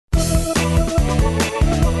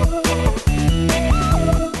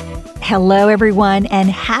Hello, everyone, and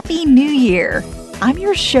Happy New Year. I'm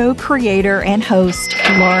your show creator and host,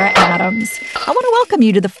 Laura Adams. I want to welcome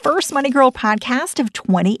you to the first Money Girl podcast of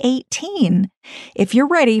 2018. If you're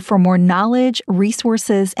ready for more knowledge,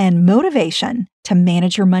 resources, and motivation to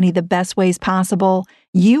manage your money the best ways possible,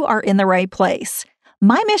 you are in the right place.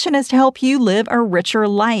 My mission is to help you live a richer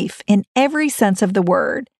life in every sense of the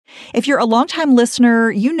word. If you're a longtime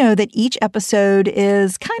listener, you know that each episode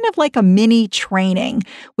is kind of like a mini training.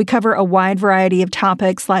 We cover a wide variety of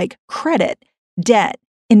topics like credit, debt,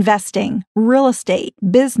 investing, real estate,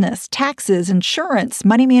 business, taxes, insurance,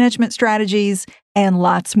 money management strategies, and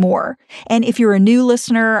lots more. And if you're a new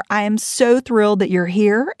listener, I am so thrilled that you're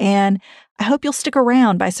here, and I hope you'll stick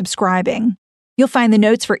around by subscribing. You'll find the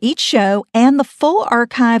notes for each show and the full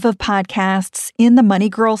archive of podcasts in the Money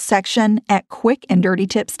Girl section at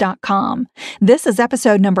quickanddirtytips.com. This is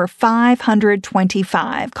episode number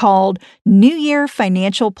 525 called New Year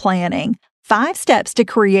Financial Planning. 5 steps to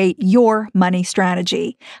create your money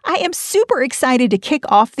strategy. I am super excited to kick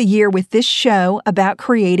off the year with this show about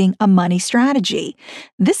creating a money strategy.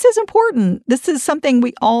 This is important. This is something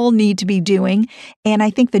we all need to be doing, and I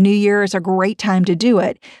think the new year is a great time to do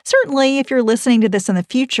it. Certainly, if you're listening to this in the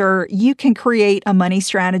future, you can create a money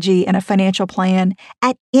strategy and a financial plan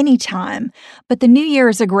at any time. But the new year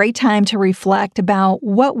is a great time to reflect about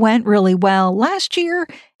what went really well last year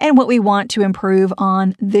and what we want to improve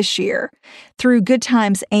on this year. Through good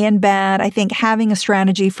times and bad, I think having a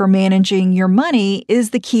strategy for managing your money is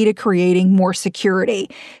the key to creating more security.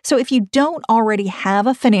 So if you don't already have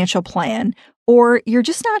a financial plan, or you're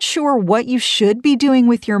just not sure what you should be doing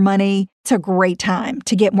with your money, it's a great time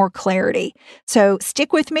to get more clarity. So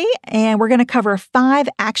stick with me, and we're going to cover 5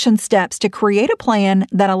 action steps to create a plan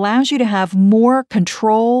that allows you to have more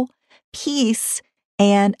control, peace,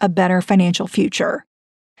 and a better financial future.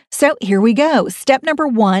 So here we go. Step number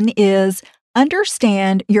 1 is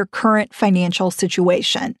understand your current financial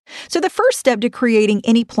situation. So the first step to creating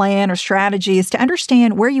any plan or strategy is to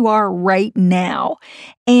understand where you are right now.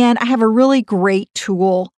 And I have a really great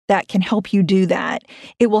tool that can help you do that.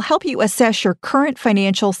 It will help you assess your current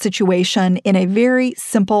financial situation in a very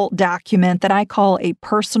simple document that I call a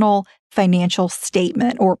personal financial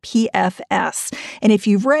statement, or PFS. And if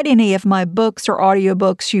you've read any of my books or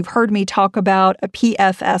audiobooks, you've heard me talk about a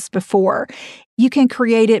PFS before. You can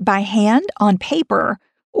create it by hand on paper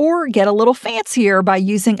or get a little fancier by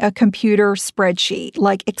using a computer spreadsheet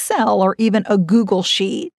like Excel or even a Google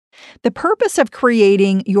Sheet. The purpose of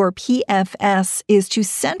creating your PFS is to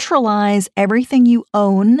centralize everything you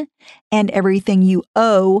own and everything you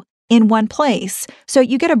owe in one place. So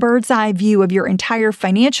you get a bird's eye view of your entire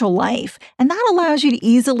financial life, and that allows you to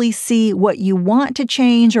easily see what you want to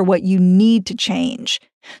change or what you need to change.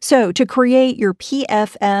 So to create your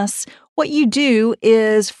PFS, what you do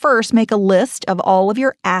is first make a list of all of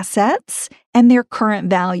your assets and their current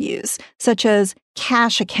values, such as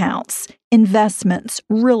cash accounts, investments,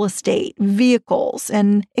 real estate, vehicles,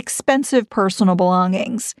 and expensive personal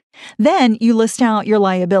belongings. Then you list out your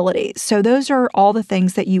liabilities. So those are all the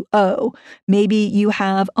things that you owe. Maybe you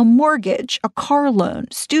have a mortgage, a car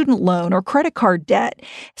loan, student loan, or credit card debt.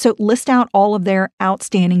 So list out all of their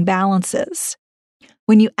outstanding balances.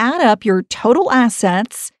 When you add up your total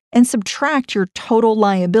assets and subtract your total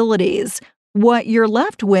liabilities, what you're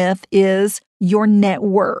left with is your net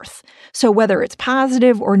worth. So whether it's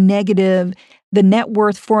positive or negative, the net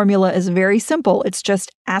worth formula is very simple. It's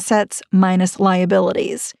just assets minus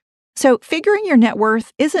liabilities. So figuring your net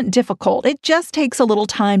worth isn't difficult. It just takes a little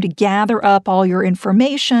time to gather up all your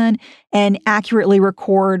information and accurately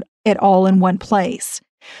record it all in one place.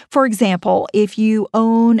 For example, if you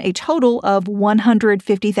own a total of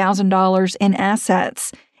 $150,000 in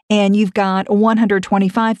assets, and you've got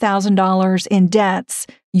 $125,000 in debts,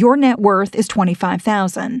 your net worth is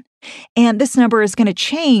 $25,000. And this number is going to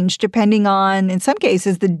change depending on, in some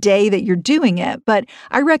cases, the day that you're doing it. But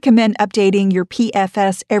I recommend updating your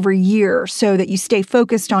PFS every year so that you stay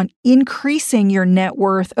focused on increasing your net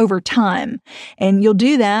worth over time. And you'll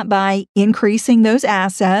do that by increasing those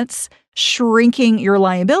assets, shrinking your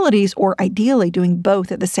liabilities, or ideally doing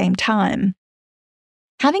both at the same time.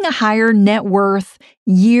 Having a higher net worth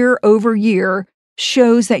year over year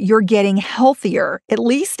shows that you're getting healthier, at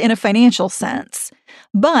least in a financial sense.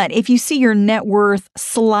 But if you see your net worth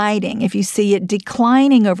sliding, if you see it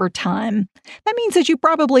declining over time, that means that you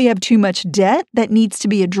probably have too much debt that needs to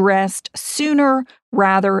be addressed sooner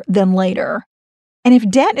rather than later. And if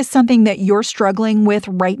debt is something that you're struggling with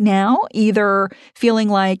right now, either feeling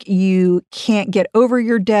like you can't get over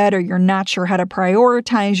your debt or you're not sure how to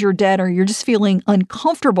prioritize your debt or you're just feeling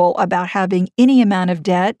uncomfortable about having any amount of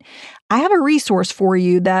debt, I have a resource for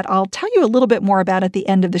you that I'll tell you a little bit more about at the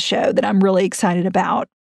end of the show that I'm really excited about.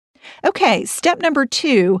 Okay, step number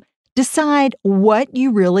 2, decide what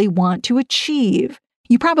you really want to achieve.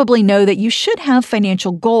 You probably know that you should have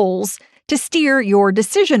financial goals to steer your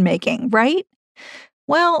decision making, right?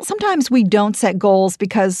 Well, sometimes we don't set goals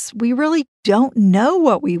because we really don't know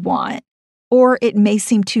what we want, or it may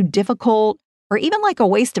seem too difficult, or even like a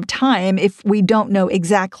waste of time if we don't know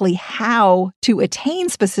exactly how to attain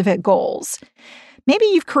specific goals. Maybe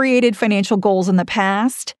you've created financial goals in the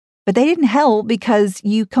past, but they didn't help because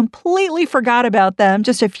you completely forgot about them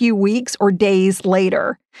just a few weeks or days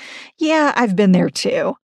later. Yeah, I've been there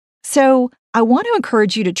too. So I want to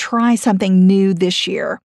encourage you to try something new this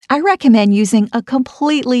year. I recommend using a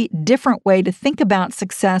completely different way to think about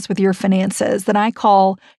success with your finances that I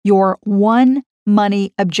call your one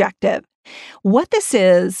money objective. What this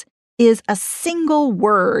is a single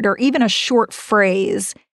word or even a short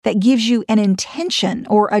phrase that gives you an intention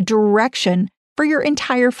or a direction for your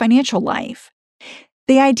entire financial life.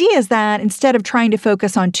 The idea is that instead of trying to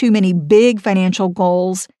focus on too many big financial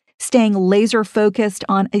goals, staying laser focused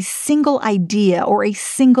on a single idea or a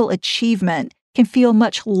single achievement can feel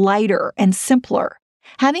much lighter and simpler.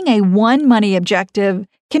 Having a one money objective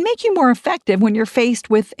can make you more effective when you're faced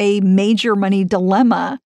with a major money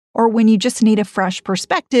dilemma or when you just need a fresh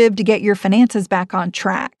perspective to get your finances back on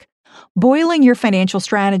track. Boiling your financial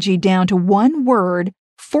strategy down to one word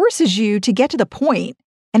forces you to get to the point,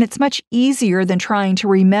 and it's much easier than trying to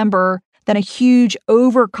remember than a huge,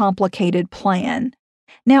 overcomplicated plan.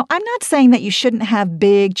 Now, I'm not saying that you shouldn't have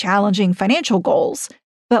big, challenging financial goals.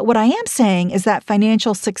 But what I am saying is that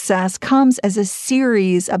financial success comes as a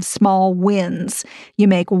series of small wins. You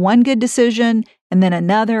make one good decision, and then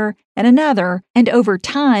another, and over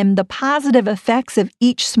time, the positive effects of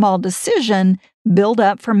each small decision build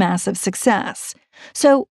up for massive success.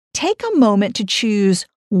 So take a moment to choose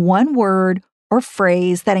one word or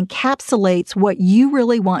phrase that encapsulates what you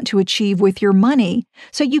really want to achieve with your money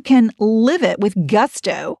so you can live it with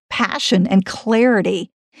gusto, passion, and clarity.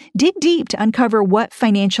 Dig deep to uncover what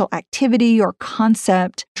financial activity or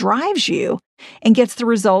concept drives you and gets the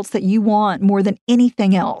results that you want more than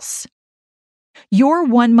anything else. Your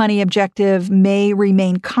one money objective may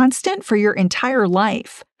remain constant for your entire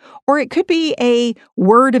life, or it could be a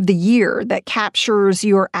word of the year that captures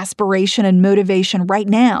your aspiration and motivation right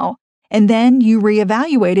now, and then you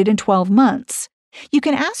reevaluate it in 12 months. You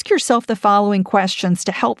can ask yourself the following questions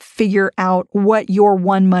to help figure out what your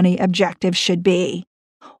one money objective should be.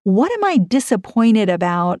 What am I disappointed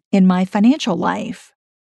about in my financial life?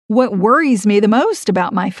 What worries me the most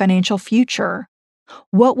about my financial future?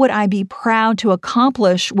 What would I be proud to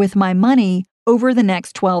accomplish with my money over the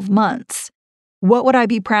next 12 months? What would I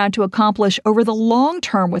be proud to accomplish over the long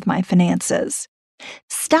term with my finances?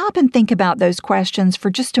 Stop and think about those questions for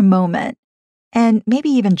just a moment, and maybe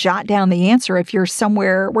even jot down the answer if you're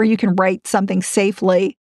somewhere where you can write something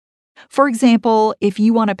safely. For example, if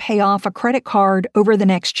you want to pay off a credit card over the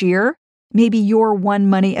next year, maybe your one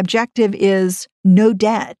money objective is no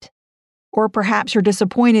debt. Or perhaps you're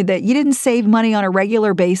disappointed that you didn't save money on a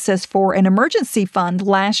regular basis for an emergency fund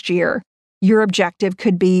last year. Your objective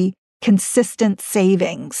could be consistent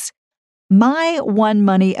savings. My one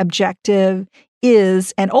money objective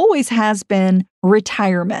is and always has been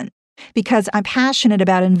retirement, because I'm passionate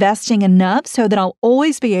about investing enough so that I'll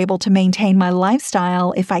always be able to maintain my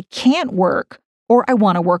lifestyle if I can't work or I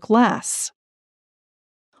want to work less.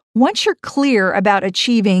 Once you're clear about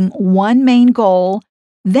achieving one main goal,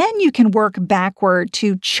 then you can work backward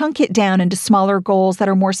to chunk it down into smaller goals that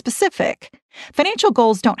are more specific. Financial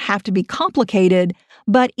goals don't have to be complicated,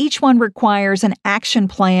 but each one requires an action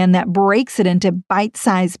plan that breaks it into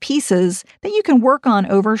bite-sized pieces that you can work on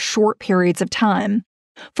over short periods of time.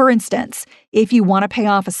 For instance, if you want to pay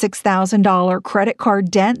off a $6,000 credit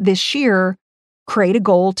card debt this year, create a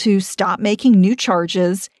goal to stop making new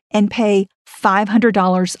charges and pay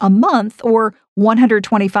 $500 a month or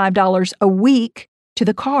 $125 a week to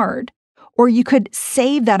the card. Or you could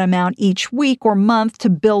save that amount each week or month to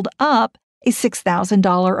build up a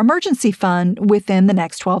 $6,000 emergency fund within the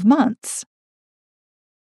next 12 months.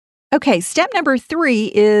 Okay, step number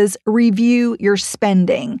 3 is review your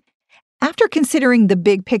spending. After considering the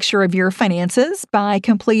big picture of your finances by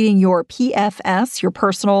completing your PFS, your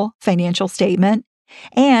personal financial statement,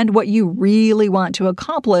 and what you really want to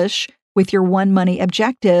accomplish with your one money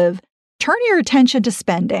objective, turn your attention to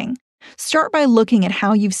spending. Start by looking at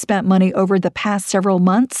how you've spent money over the past several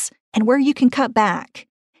months and where you can cut back.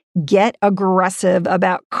 Get aggressive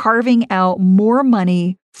about carving out more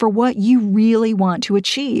money for what you really want to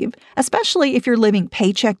achieve, especially if you're living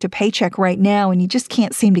paycheck to paycheck right now and you just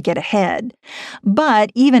can't seem to get ahead.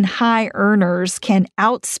 But even high earners can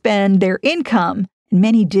outspend their income, and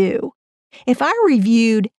many do. If I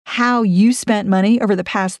reviewed how you spent money over the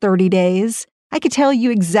past 30 days, I could tell you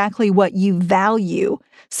exactly what you value,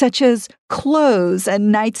 such as clothes and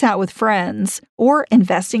nights out with friends, or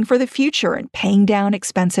investing for the future and paying down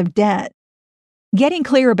expensive debt. Getting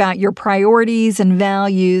clear about your priorities and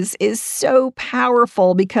values is so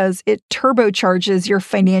powerful because it turbocharges your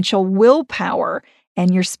financial willpower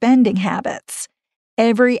and your spending habits.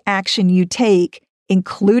 Every action you take,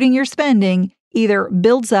 including your spending, either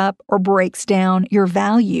builds up or breaks down your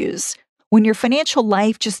values. When your financial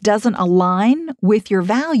life just doesn't align with your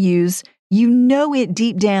values, you know it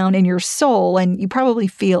deep down in your soul and you probably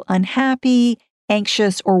feel unhappy,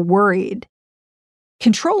 anxious, or worried.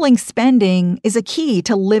 Controlling spending is a key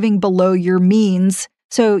to living below your means,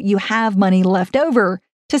 so you have money left over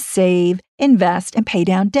to save, invest, and pay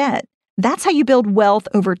down debt. That's how you build wealth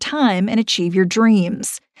over time and achieve your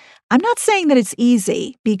dreams. I'm not saying that it's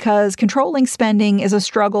easy, because controlling spending is a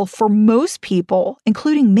struggle for most people,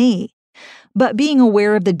 including me. But being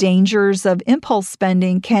aware of the dangers of impulse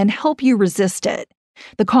spending can help you resist it.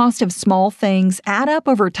 The cost of small things add up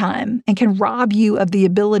over time and can rob you of the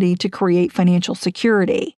ability to create financial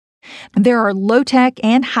security. There are low-tech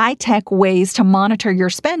and high-tech ways to monitor your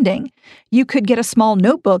spending. You could get a small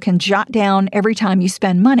notebook and jot down every time you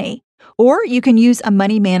spend money. Or you can use a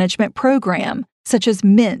money management program, such as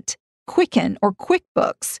Mint, Quicken, or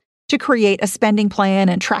QuickBooks, to create a spending plan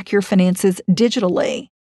and track your finances digitally.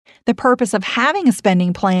 The purpose of having a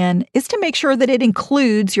spending plan is to make sure that it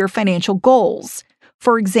includes your financial goals.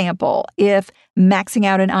 For example, if maxing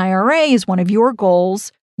out an IRA is one of your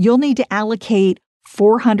goals, you'll need to allocate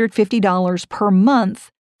 $450 per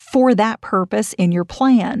month for that purpose in your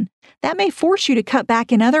plan. That may force you to cut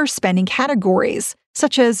back in other spending categories,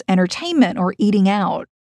 such as entertainment or eating out.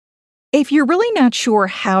 If you're really not sure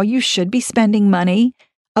how you should be spending money,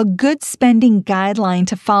 a good spending guideline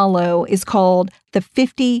to follow is called the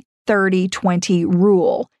 50-30-20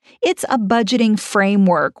 rule. It's a budgeting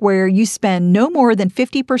framework where you spend no more than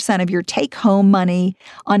 50% of your take-home money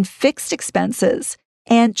on fixed expenses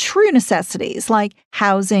and true necessities like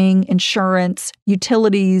housing, insurance,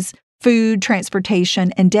 utilities, food,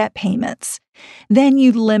 transportation, and debt payments. Then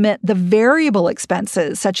you limit the variable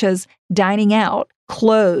expenses such as dining out,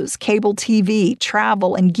 clothes, cable TV,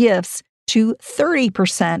 travel, and gifts to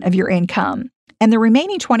 30% of your income. And the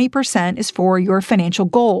remaining 20% is for your financial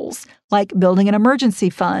goals, like building an emergency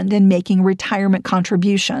fund and making retirement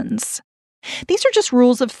contributions. These are just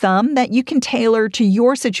rules of thumb that you can tailor to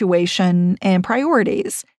your situation and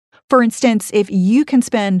priorities. For instance, if you can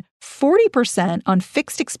spend 40% on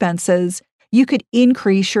fixed expenses, you could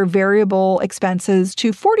increase your variable expenses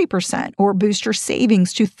to 40% or boost your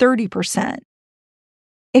savings to 30%.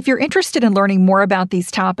 If you're interested in learning more about these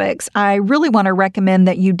topics, I really want to recommend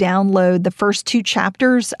that you download the first 2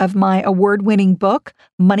 chapters of my award-winning book,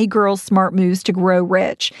 Money Girls Smart Moves to Grow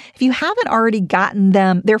Rich. If you haven't already gotten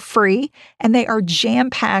them, they're free, and they are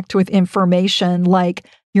jam-packed with information like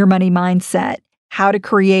your money mindset, how to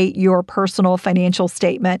create your personal financial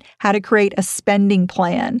statement, how to create a spending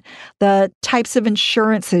plan, the types of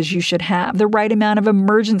insurances you should have, the right amount of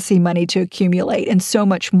emergency money to accumulate, and so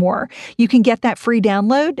much more. You can get that free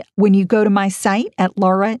download when you go to my site at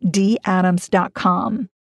lauradadams.com.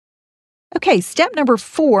 Okay, step number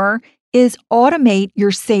 4 is automate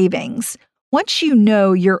your savings. Once you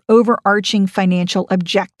know your overarching financial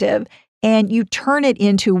objective and you turn it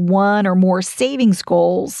into one or more savings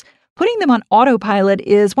goals, putting them on autopilot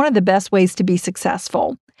is one of the best ways to be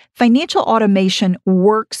successful. Financial automation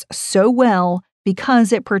works so well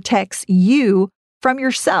because it protects you from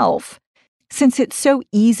yourself. Since it's so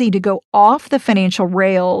easy to go off the financial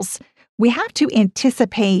rails, we have to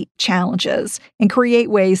anticipate challenges and create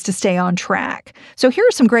ways to stay on track. So here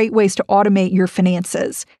are some great ways to automate your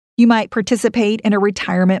finances. You might participate in a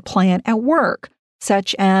retirement plan at work,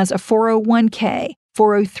 such as a 401k,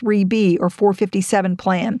 403b, or 457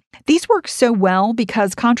 plan. These work so well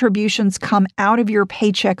because contributions come out of your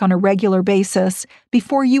paycheck on a regular basis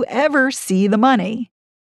before you ever see the money.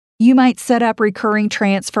 You might set up recurring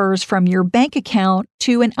transfers from your bank account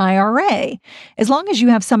to an IRA. As long as you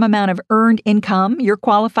have some amount of earned income, you're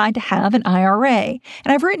qualified to have an IRA. And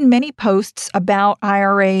I've written many posts about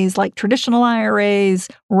IRAs like traditional IRAs,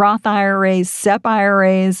 Roth IRAs, SEP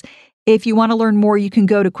IRAs, If you want to learn more, you can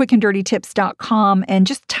go to quickanddirtytips.com and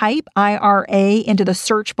just type IRA into the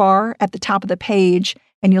search bar at the top of the page,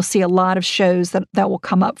 and you'll see a lot of shows that will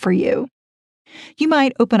come up for you. You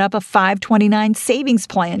might open up a 529 savings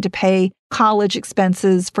plan to pay college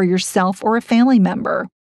expenses for yourself or a family member.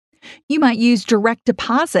 You might use direct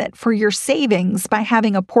deposit for your savings by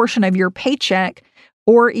having a portion of your paycheck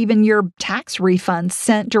or even your tax refunds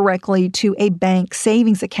sent directly to a bank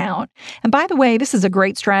savings account. And by the way, this is a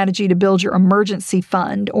great strategy to build your emergency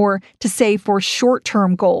fund or to save for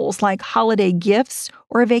short-term goals like holiday gifts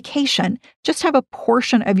or a vacation. Just have a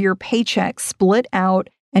portion of your paycheck split out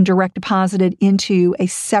and direct deposited into a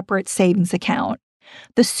separate savings account.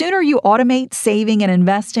 The sooner you automate saving and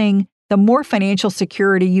investing, the more financial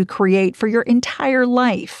security you create for your entire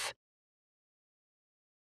life.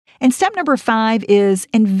 And step number 5 is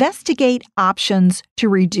investigate options to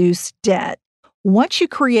reduce debt. Once you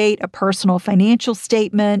create a personal financial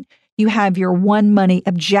statement, you have your one money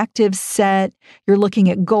objectives set, you're looking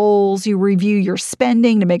at goals, you review your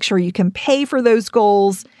spending to make sure you can pay for those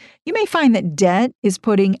goals, you may find that debt is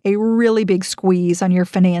putting a really big squeeze on your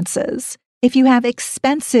finances. If you have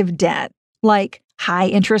expensive debt, like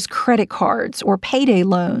high-interest credit cards or payday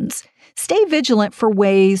loans, stay vigilant for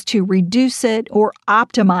ways to reduce it or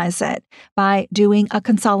optimize it by doing a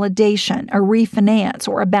consolidation, a refinance,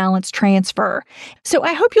 or a balance transfer. So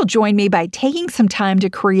I hope you'll join me by taking some time to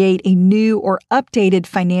create a new or updated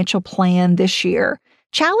financial plan this year.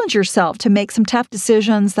 Challenge yourself to make some tough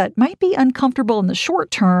decisions that might be uncomfortable in the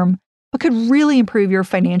short term, but could really improve your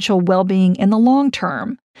financial well-being in the long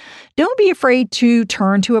term. Don't be afraid to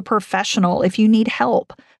turn to a professional if you need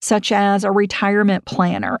help, such as a retirement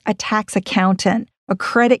planner, a tax accountant, a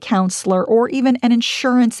credit counselor, or even an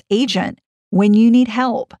insurance agent when you need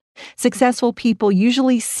help. Successful people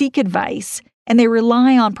usually seek advice, and they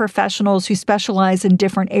rely on professionals who specialize in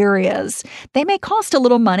different areas. They may cost a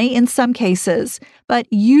little money in some cases, but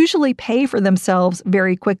usually pay for themselves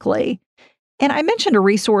very quickly. And I mentioned a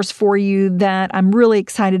resource for you that I'm really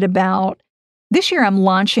excited about. This year, I'm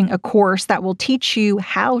launching a course that will teach you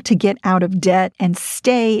how to get out of debt and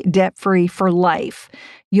stay debt-free for life.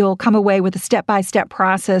 You'll come away with a step-by-step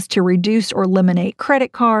process to reduce or eliminate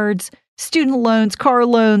credit cards, student loans, car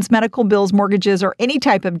loans, medical bills, mortgages, or any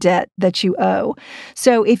type of debt that you owe.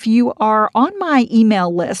 So if you are on my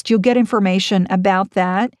email list, you'll get information about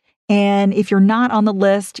that. And if you're not on the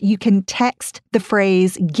list, you can text the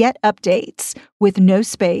phrase "Get Updates" with no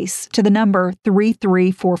space to the number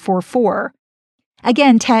 33444.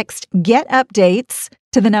 Again, text "Get Updates"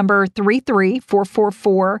 to the number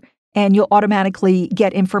 33444, and you'll automatically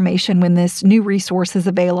get information when this new resource is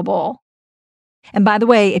available. And by the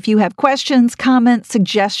way, if you have questions, comments,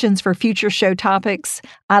 suggestions for future show topics,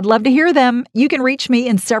 I'd love to hear them. You can reach me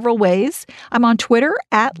in several ways. I'm on Twitter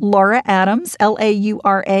at Laura Adams,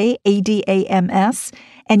 LauraAdams,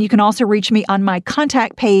 and you can also reach me on my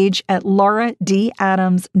contact page at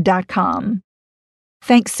lauradadams.com.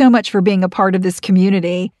 Thanks so much for being a part of this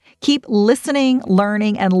community. Keep listening,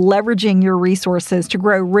 learning, and leveraging your resources to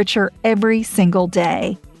grow richer every single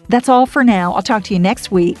day. That's all for now. I'll talk to you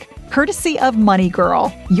next week, courtesy of Money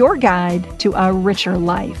Girl, your guide to a richer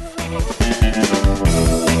life.